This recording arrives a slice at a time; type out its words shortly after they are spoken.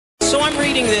So I'm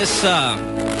reading this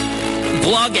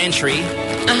blog entry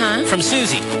from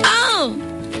Susie. Oh!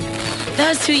 That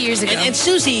was 2 years ago. And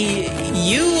Susie,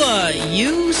 you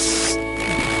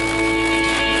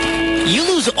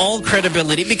lose all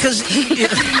credibility because your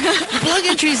blog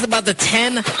entry is about the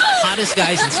 10 hottest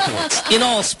guys in sports. In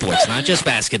all sports, not just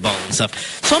basketball and stuff.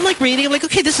 So I'm like reading, I'm like,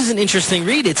 okay, this is an interesting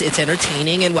read. It's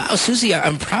entertaining. And wow, Susie,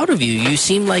 I'm proud of you. You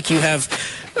seem like you've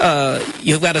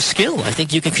got a skill. I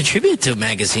think you can contribute to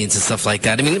magazines and stuff like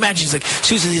that. I mean, imagine she's like,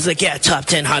 Susie's like, yeah, top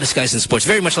 10 hottest guys in sports.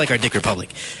 Very much like our Dick Republic.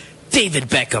 David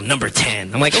Beckham, number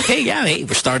 10. I'm like, okay, yeah, hey,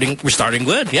 we're starting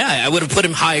good. Yeah, I would have put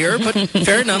him higher, but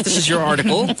fair enough. This is your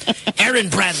article. Aaron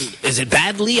Bradley. Is it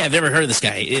Badley? I've never heard of this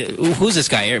guy. Who's this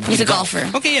guy? He's a golfer.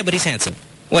 Okay, yeah, but he's handsome.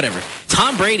 Whatever.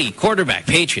 Tom Brady, quarterback,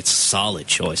 Patriots. Solid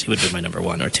choice. He would have been my number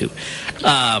 1 or 2.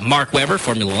 Mark Webber,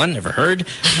 Formula 1. Never heard.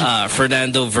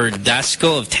 Fernando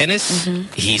Verdasco of tennis.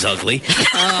 He's ugly.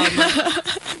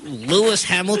 Lewis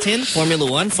Hamilton, Formula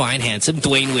 1. Fine, handsome.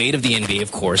 Dwayne Wade of the NBA,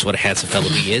 of course. What a handsome fellow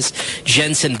he is.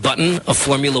 Jensen Button of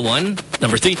Formula 1.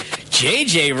 Number 3.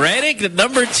 JJ Redick at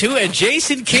number 2. And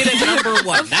Jason Kidd at number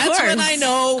 1. That's when I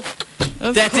know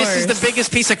that this is the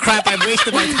biggest piece of crap I've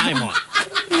wasted my time on.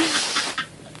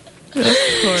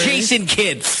 Jason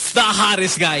Kidd, the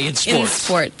hottest guy in sports. In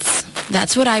sports.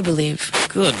 That's what I believe.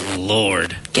 Good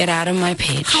Lord. Get out of my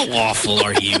page. How awful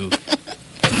are you?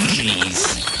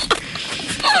 Please.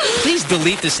 Please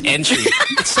delete this entry.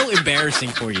 It's so embarrassing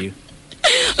for you.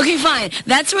 Okay, fine.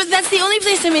 That's the only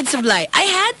place I made Sublime. I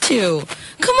had to.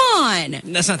 Come on.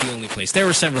 That's not the only place. There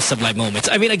were several Sublime moments.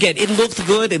 I mean, again, it looked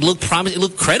good. It looked promising. It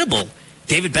looked credible.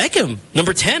 David Beckham,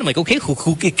 number 10. I'm like, okay,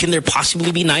 who can there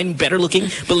possibly be 9 better looking?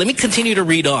 But let me continue to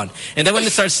read on. And then when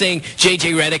it starts saying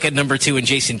J.J. Redick at number 2 and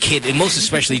Jason Kidd, and most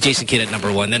especially Jason Kidd at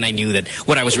number 1, then I knew that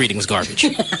what I was reading was garbage.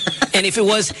 And if it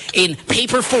was in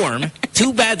paper form,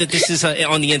 too bad that this is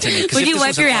on the internet. Would you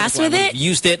wipe your ass with it?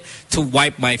 Used it to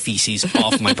wipe my feces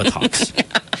off my buttocks.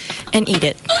 And eat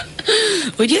it.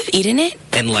 Would you have eaten it?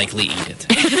 And likely eat it.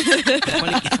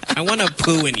 I want to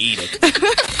poo and eat it.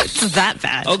 It's that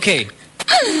bad. Okay.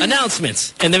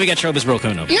 Announcements. And then we got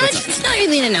Showbizbro899. You know, it's not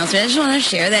really an announcement. I just want to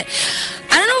share that.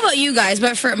 I don't know about you guys,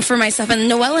 but for myself, and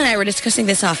Noelle and I were discussing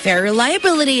this off air,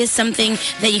 reliability is something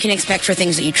that you can expect for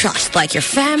things that you trust, like your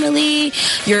family,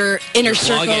 your inner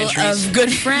circle of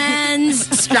good friends,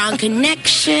 strong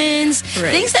connections,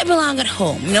 things that belong at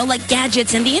home, you know, like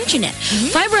gadgets and the internet.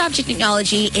 Fiber optic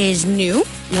technology is new,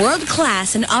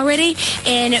 world-class, and already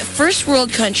in first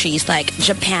world countries like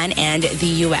Japan and the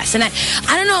U.S. And I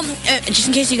don't know, just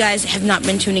in case you guys have not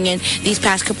been tuning in these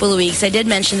past couple of weeks, I did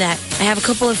mention that I have a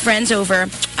couple of friends over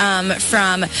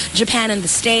from Japan and the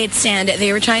States, and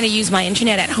they were trying to use my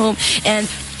internet at home, and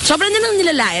sobrang nilang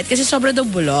nilalayat kasi sobrang daw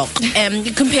bulok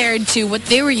compared to what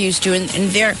they were used to in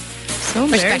their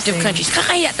respective countries.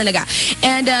 Kakaya talaga.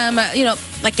 And, you know,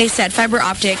 like they said, fiber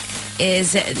optic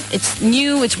it's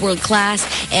new, it's world-class,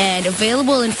 and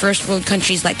available in first world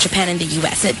countries like Japan and the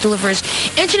U.S. It delivers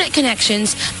internet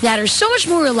connections that are so much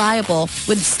more reliable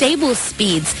with stable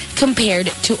speeds compared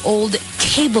to old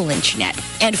cable internet.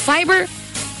 And fiber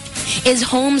is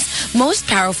home's most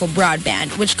powerful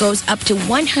broadband, which goes up to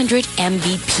 100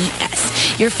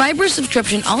 Mbps. Your fiber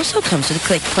subscription also comes with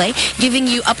Click Play, giving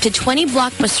you up to 20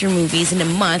 blockbuster movies in a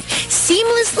month,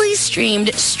 seamlessly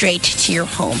streamed straight to your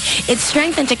home. Its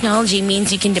strength and technology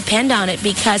means you can depend on it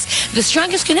because the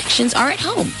strongest connections are at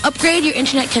home. Upgrade your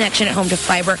internet connection at home to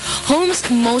fiber, home's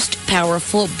most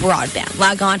powerful broadband.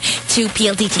 Log on to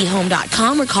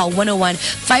pltthome.com or call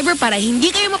 101-FIBER para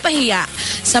hindi kayo mapahiya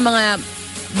sa mga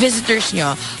visitors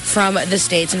nyo from the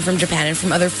States and from Japan and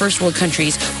from other first world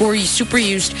countries who are super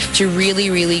used to really,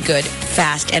 really good,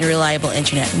 fast, and reliable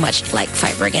internet, much like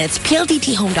fiber. Again, it's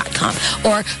pltthome.com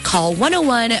or call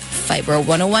 101-FIBER,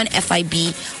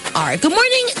 101-FIBR. Good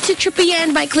morning to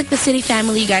Tripian by Click the City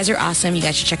family. You guys are awesome. You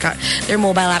guys should check out their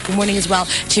mobile app. Good morning as well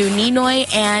to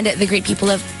Ninoy and the great people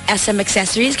of SM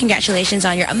Accessories. Congratulations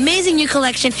on your amazing new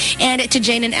collection. And to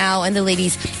Jane and Al and the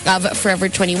ladies of Forever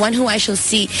 21, who I shall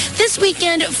see this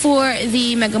weekend for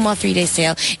the Mega Mall 3-day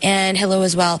sale. And hello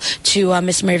as well to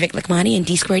Miss Marivic Lakmani and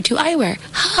D2 Eyewear.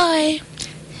 Hi.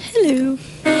 Hello.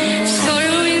 Sorry,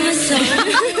 are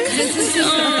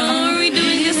we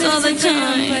doing this all the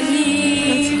time?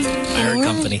 By her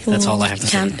company. That's all I have to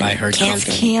say. By her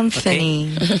company.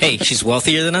 Okay? Hey, she's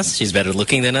wealthier than us. She's better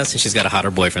looking than us. And she's got a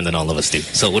hotter boyfriend than all of us do.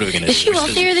 So what are we going to do? Is she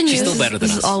wealthier than you? She's still better than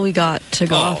us. This is all we got to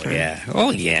go off.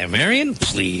 Oh, yeah. Marion,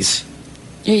 please.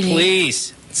 Really?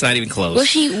 Please. It's not even close. Will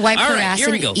she wipe her ass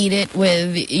and eat it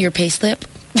with your payslip?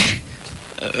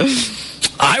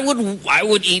 I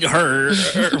would eat her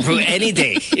any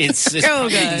day.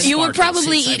 It's you would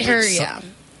probably eat her, yeah.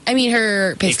 I mean,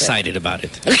 her payslip. Excited about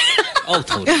it. Oh,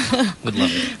 totally. Would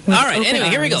love it. All right, anyway,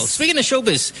 here we go. Speaking of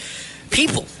showbiz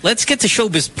people, let's get to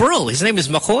Showbiz Bro. His name is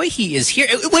Makoy. He is here.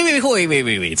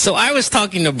 Wait. So I was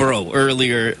talking to Bro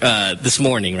earlier this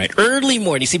morning, right? Early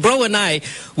morning. See, Bro and I,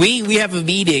 we have a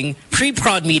meeting,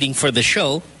 pre-prod meeting for the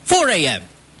show, 4 a.m.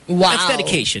 Wow. That's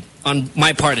dedication on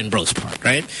my part and Bro's part,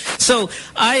 right? So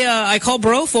I call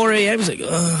Bro 4 a.m. He's like,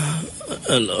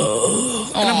 hello.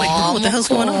 And I'm like, bro, what the hell's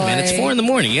going on, man? It's 4 in the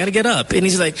morning. You got to get up. And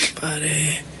he's like,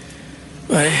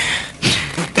 Pare,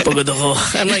 pagod ako.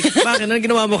 I'm like, bakit? Ano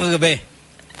ginawa mo kagabi?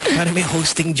 Pare, may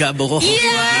hosting job ako. Yes!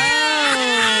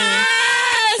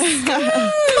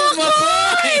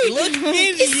 Makoy! Look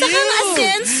at Isa kang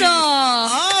asenso.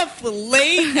 Up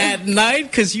late at night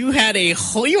because you had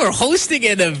you were hosting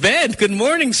an event. Good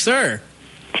morning, sir.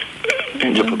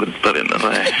 Medyo pagod pa rin ako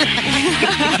eh.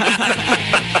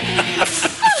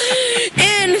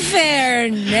 In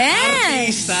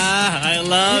fairness. I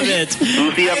love it.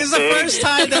 It's the first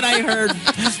time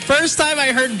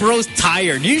I heard Bro's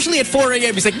tired. Usually at 4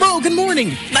 a.m. he's like, bro, good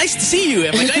morning. Nice to see you.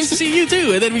 I'm like, nice to see you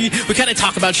too. And then we kind of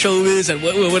talk about showbiz and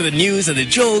what are the news and the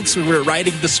jokes. We were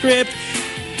writing the script.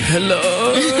 Hello.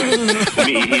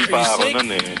 Umiihi pa ako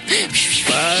nun eh.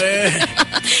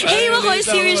 Hey, Makoy,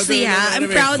 seriously ha? I'm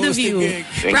proud of you.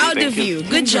 Proud of you.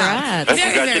 Good job.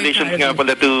 Congratulations nga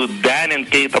pala to Dan and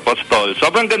Kate Apostol.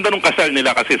 Sobrang ganda nung kasal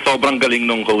nila kasi sobrang galing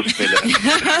nung host nila.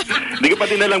 Hindi ko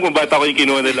pati nalang kung ba't ako yung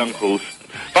kinuha nilang host.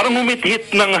 Parang humit-hit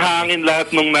ng hangin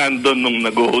lahat nung nandun nung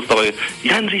nag-host ako.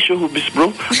 Yan si Showbiz Bro.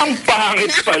 Ang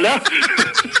pangit pala.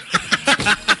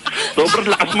 Sobrang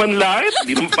lakas man lahit.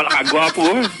 Hindi naman pala kagwapo.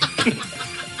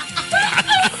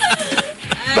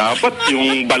 Dapat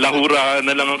yung balahura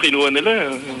na lang ang kinuha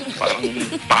nila. Parang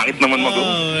pangit naman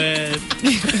mag-host. Oh,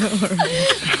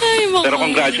 Pero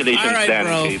congratulations, right, Dan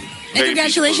bro. and Kate. And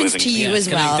congratulations to you as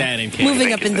well.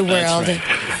 Moving up in the world.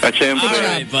 At syempre,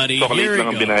 buddy. chocolate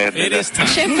lang ang binayad nila. It is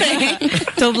time.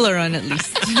 Toblerone at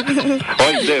least.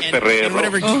 Oh, hindi,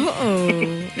 Ferrero.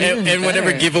 And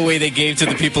whatever giveaway they gave to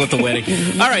the people at the wedding.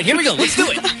 All right, here we go. Let's do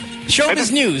it.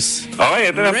 Showbiz news. Okay,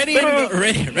 ito na. Ready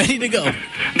to go.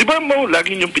 Di ba mo,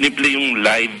 lagi niyong piniplay yung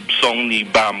live song ni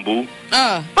Bamboo?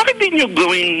 Bakit di niyo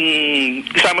gawing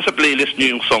isama sa playlist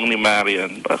niyo yung song ni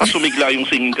Marian? Baka sumigla yung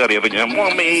singing career niya.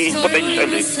 Mukhang may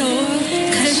potential eh.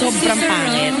 Sobrang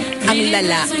pangit. Ang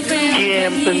lala.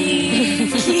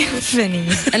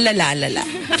 Ang lala.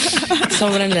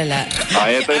 Sobrang lala.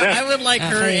 Ito na. I would like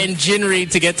her and Jinri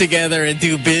to get together and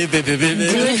do do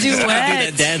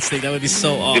that dance thing. That would be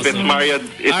so awesome. If it's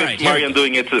Marian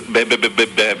doing it,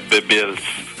 bills.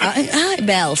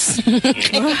 Bells.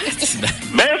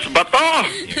 Bells, bato!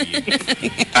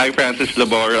 Hi, Francis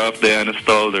Labora of Diana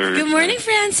Stalder. Good morning,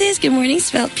 Francis. Good morning,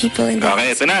 Svelte people.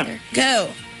 Okay, ito na. Go.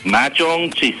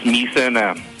 Machong chismisa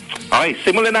na. Okay,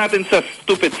 simulan natin sa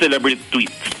stupid celebrity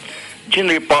tweets.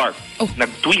 Jinri Park,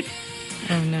 nag-tweet.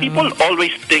 Oh, no. People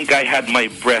always think I had my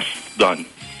breasts done.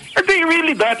 Are they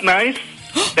really that nice?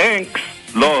 Thanks.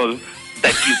 Lol.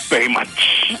 Thank you very much.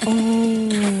 Lol?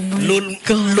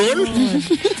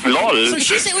 Lol? So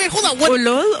she said, wait, hold on.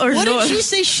 Lol or what lol? did she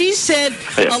say? She said,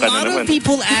 a lot of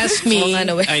people ask me. I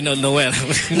know, Noel.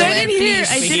 No, I didn't hear.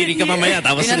 You're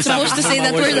not supposed to say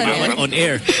that word on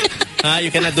air. You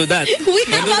cannot do that. We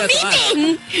have a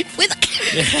meeting.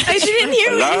 I didn't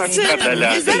hear what you said.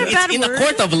 Is that a bad word? In the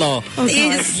court of law.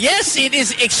 Yes, it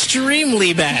is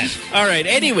extremely bad. All right,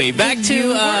 anyway, back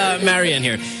to Marian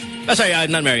here. Oh, sorry,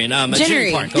 not Marian.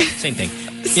 Jinri Park. Oh, same thing.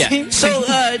 Yeah. So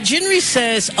Jinri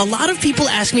says, a lot of people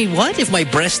ask me, what, if my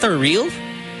breasts are real?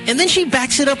 And then she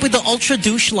backs it up with the ultra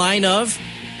douche line of,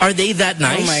 are they that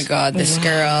nice? Oh my God, this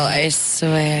girl, I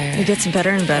swear. It gets better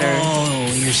and better.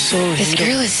 Oh, you're so This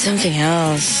girl is something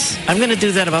else. I'm going to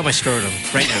do that about my scrotum.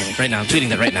 Right now. I'm tweeting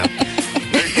that right now.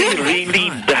 Are they really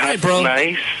that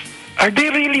nice? Are they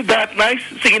really that nice?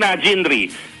 Sige na, Jinri.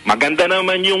 Maganda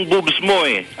naman yung boobs mo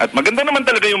eh. At maganda naman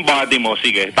talaga yung body mo.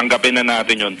 Sige, tanggapin na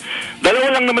natin yun.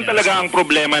 Dalawa lang naman talaga ang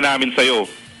problema namin sa'yo.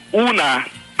 Una,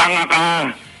 tanga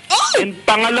ka. And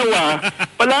pangalawa,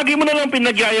 palagi mo na lang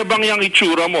pinagyayabang yung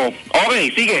itsura mo.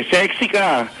 Okay, sige, sexy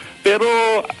ka. Pero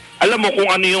alam mo kung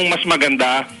ano yung mas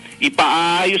maganda?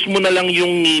 Ipaayos mo na lang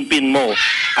yung ngipin mo.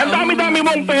 Ang dami-dami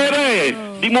mong pera eh.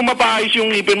 Di mo mapaayos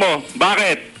yung ngipin mo.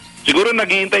 Bakit? Siguro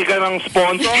naghihintay ka ng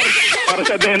sponsor para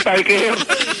sa dental care.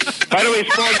 By the way,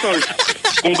 sponsors,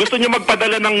 kung gusto nyo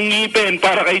magpadala ng ngipin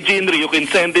para kay Jinri, you can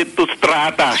send it to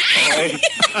Strata. Okay?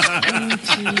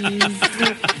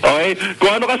 Okay?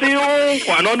 Kung ano kasi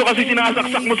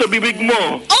sinasaksak mo sa bibig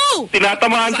mo.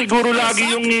 Tinatamaan siguro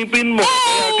lagi yung ngipin mo.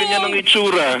 Kaya ganyan ang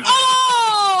itsura.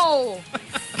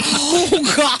 Oh,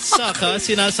 God. Sak, ha?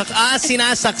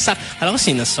 Sinasaksak. Alam ko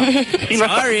sinasak.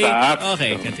 Sorry.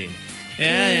 Okay, continue.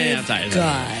 Yeah. I'm tired.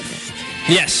 God.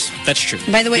 Yes, that's true.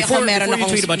 By the way, before akong you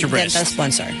tweet about your breasts. dental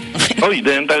sponsor. Oh,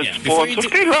 dental sponsor.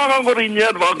 Kailangan ko rin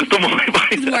yan. Baka gusto mo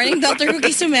Good morning, Dr. Cookie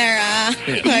Sumera.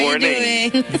 Good How are you morning.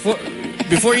 doing?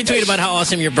 Before you tweet about how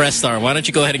awesome your breasts are, why don't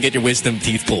you go ahead and get your wisdom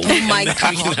teeth pulled? Oh, my and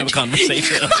God. we can have a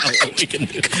conversation about what we can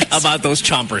do about those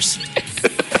chompers.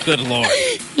 Good Lord.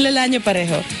 Lala nyo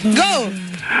pareho. Go!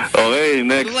 Okay,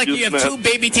 next. Look like you have two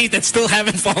baby teeth that still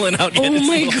haven't fallen out yet. Oh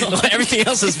my God. Everything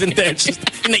else has been there. It's just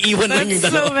naiwan lang yung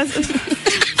dalawa.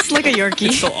 It's like a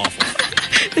Yorkie. It's so awful.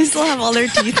 They still have all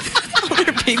their teeth. All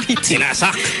their baby teeth.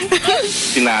 Sinasak.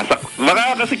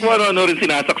 Baka kasi kung ano rin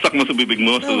sinasaksak mo sa bibig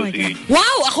mo, Oh my Susie.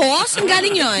 Wow, ako? Saan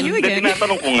galing yun? You Hindi, again.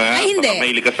 tinatanong ko nga. Ay, hindi. Baka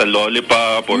mahilig ka sa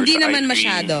lollipop or Hindi sa naman ice cream.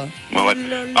 masyado.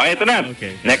 Okay, ito na.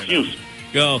 Okay. Next news.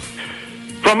 Go.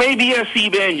 From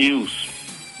ABS-CBN News,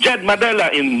 Jed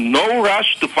Madela in no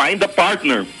rush to find a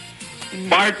partner.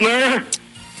 Partner!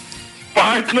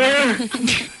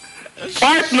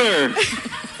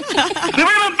 Di ba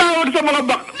yung tawag sa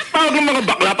tawag ng mga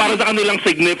bakla para sa kanilang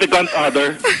significant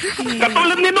other?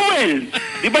 Katulad ni Noel.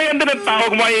 Di ba yan din ang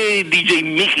tawag mo ay DJ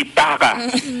Mickey Taka?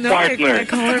 No, Partner. I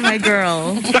call her my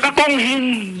girl. Saka kung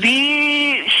hindi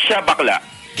siya bakla,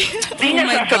 di niya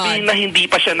my sasabihin God. na hindi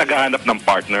pa siya naghahanap ng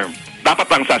partner. Dapat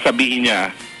lang sasabihin niya,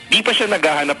 di pa siya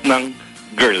naghahanap ng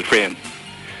girlfriend.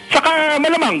 Saka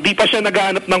malamang, di pa siya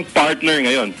naghahanap ng partner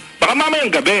ngayon. Baka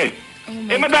mamayang gabi.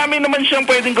 Madami naman siyang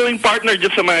pwedeng gawing partner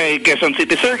dyan sa may Quezon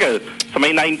City Circle, sa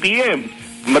may 9 p.m.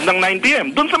 Bandang 9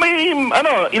 p.m. Doon sa may,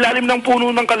 ilalim ng puno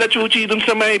ng kalachuchi, doon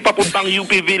sa may papuntang UP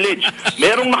Village.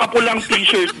 Merong nakapulang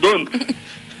t-shirt doon.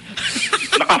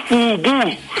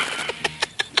 Nakafubu.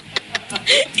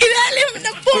 Ilalim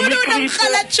ng puno ng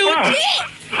kalachuchi!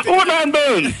 Una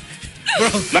doon.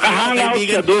 Nakahangout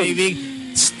siya doon.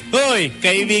 Hoy,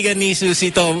 kaibigan ni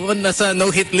Susie to. Nasa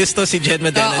no-hit list to si Jed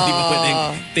Madela. Hindi mo pwedeng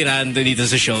tirahan to dito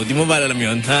sa show. Di mo ba alam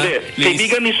yun? Ha? Hindi,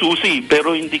 kaibigan ni Susie,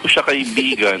 pero hindi ko siya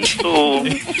kaibigan. So,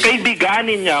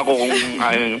 kaibiganin niya ako kung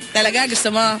ayaw. Talaga,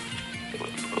 gusto mo?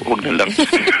 Huwag na lang.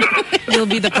 You'll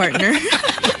be the partner.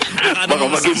 Baka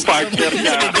maging partner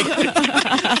niya.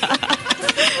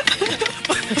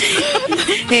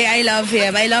 Hey, I love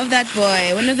him. I love that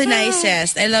boy. One of the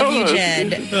nicest. I love you,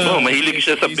 Jed. Mahilig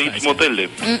siya sa Bates Motel eh.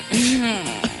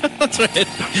 That's right.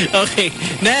 Okay,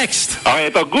 next. Okay,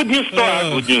 ito. Good news to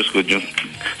Good news.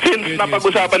 Since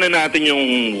napag-usapan na natin yung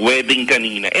wedding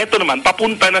kanina, eto naman,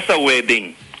 papunta na sa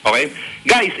wedding. Okay?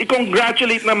 Guys,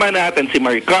 i-congratulate naman natin si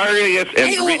Maricar Reyes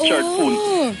and Richard Poon.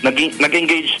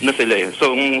 Nag-engage na sila eh.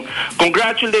 So,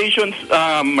 congratulations,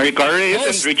 Maricar Reyes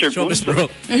and Richard Poon. Showbizbro.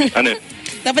 Ano?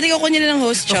 Dapat ikaw kunin na ng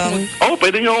host, Chong.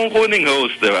 Pwede nyo akong kuning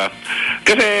host, di ba?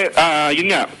 Kasi, yun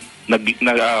nga,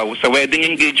 sa wedding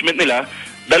engagement nila,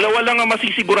 dalawa lang ang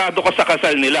masisigurado ka sa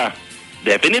kasal nila.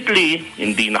 Definitely,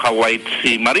 hindi naka-white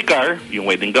si Maricar, yung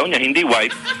wedding gown niya, hindi white.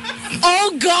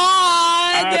 Oh,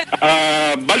 God!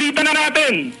 Balita na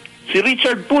natin! Si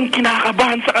Richard Poon,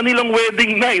 kinakabahan sa kanilang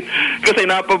wedding night. Kasi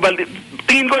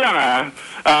tingin ko lang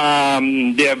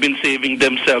they have been saving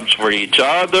themselves for each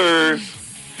other.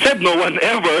 Said no one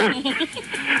ever.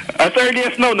 As early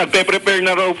as now, nagpe-prepare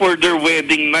na raw for their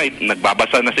wedding night.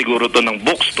 Nagbabasa na siguro to ng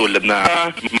books tulad na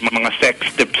mga sex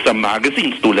tips sa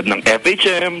magazines tulad ng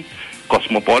FHM,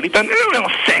 Cosmopolitan,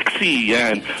 mga sexy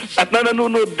yan. At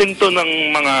nanonood din to ng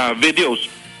mga videos.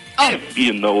 If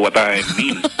you know what I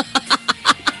mean.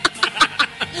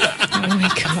 Oh my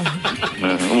God.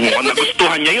 Kung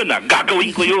nagustuhan niya yun,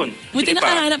 gagawin ko yun. Buti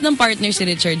nakahanap ng partner si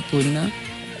Richard Poon, no?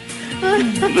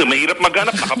 Mahirap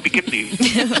maghanap, nakapikit eh.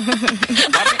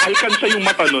 Parang alkansa yung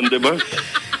mata nun, di ba?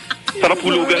 Sarap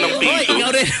hulugan ng piso. Ikaw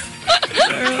rin.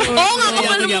 Oo nga,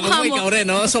 kapal ng mukha mo. Ikaw rin,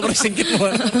 no? Sobrang singkit mo.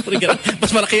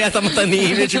 Mas malaki yata mata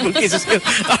ni Richard Poon kaysa sa'yo.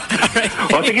 Alright.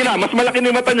 Sige na, mas malaki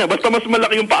na yung mata niya. Basta mas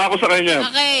malaki yung paa ko sa kanya.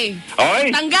 Okay. Okay?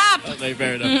 Tanggap! Okay,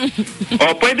 fair enough.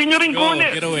 Pwede nyo rin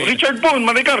kunin. get away. Richard Poon,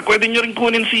 Maricar, pwede nyo rin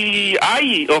kunin si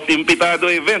Ai of Impitado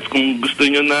Events kung gusto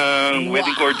nyo ng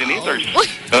wedding coordinators.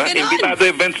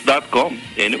 Impitadoevents.com.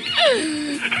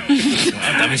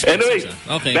 Anyway,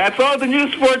 Okay. that's all the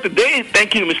news for today.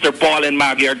 Thank you, Mr. Paul and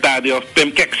Maggie Artadio of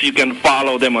Pimkex. You can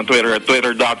follow them on Twitter at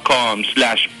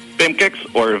twitter.com/Pimkex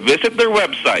or visit their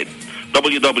website,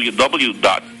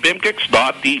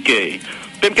 www.pimkex.tk.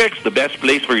 Pimkex, the best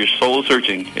place for your soul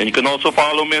searching. And you can also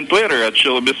follow me on Twitter at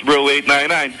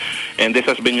Showbizbro899. And this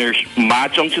has been your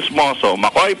Machong Chismoso,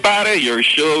 Makoy Pare, your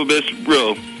Showbiz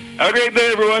Bro. Have a great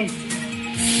day, everyone.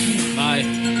 Bye.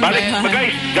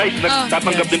 Guys,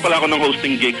 nagtatanggap din pala ako ng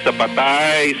hosting gigs sa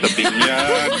Patay, sa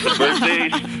Binyag, sa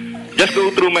birthdays. Just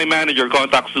go through my manager.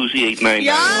 Contact Susie899.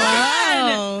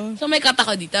 Wow. So may cut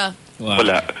ako dito. Wow.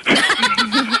 Wala.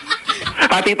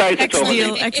 Hati tayo sa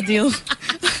X-deal, chocolate. X-deal.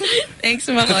 Thanks,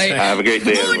 Makoy. Have a great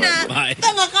day, everyone. Bye.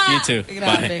 Tama ka. You too.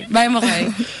 Bye. Bye,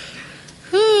 Makoy.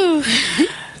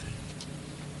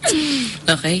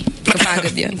 Okay.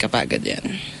 Kapagod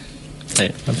yan.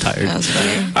 Hey, I'm tired. That was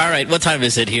funny. All right, what time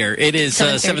is it here? It is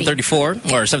 7:30.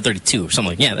 7:34 or 7:32 or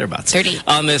something. Yeah, thereabouts. 30.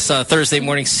 On this Thursday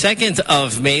morning, 2nd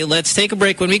of May. Let's take a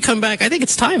break. When we come back, I think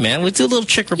it's time, man. Let's do a little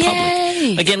Czech Republic.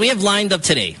 Yay. Again, we have lined up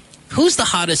today. Who's the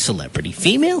hottest celebrity?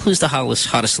 Female? Who's the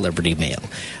hottest celebrity male?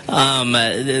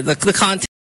 The content.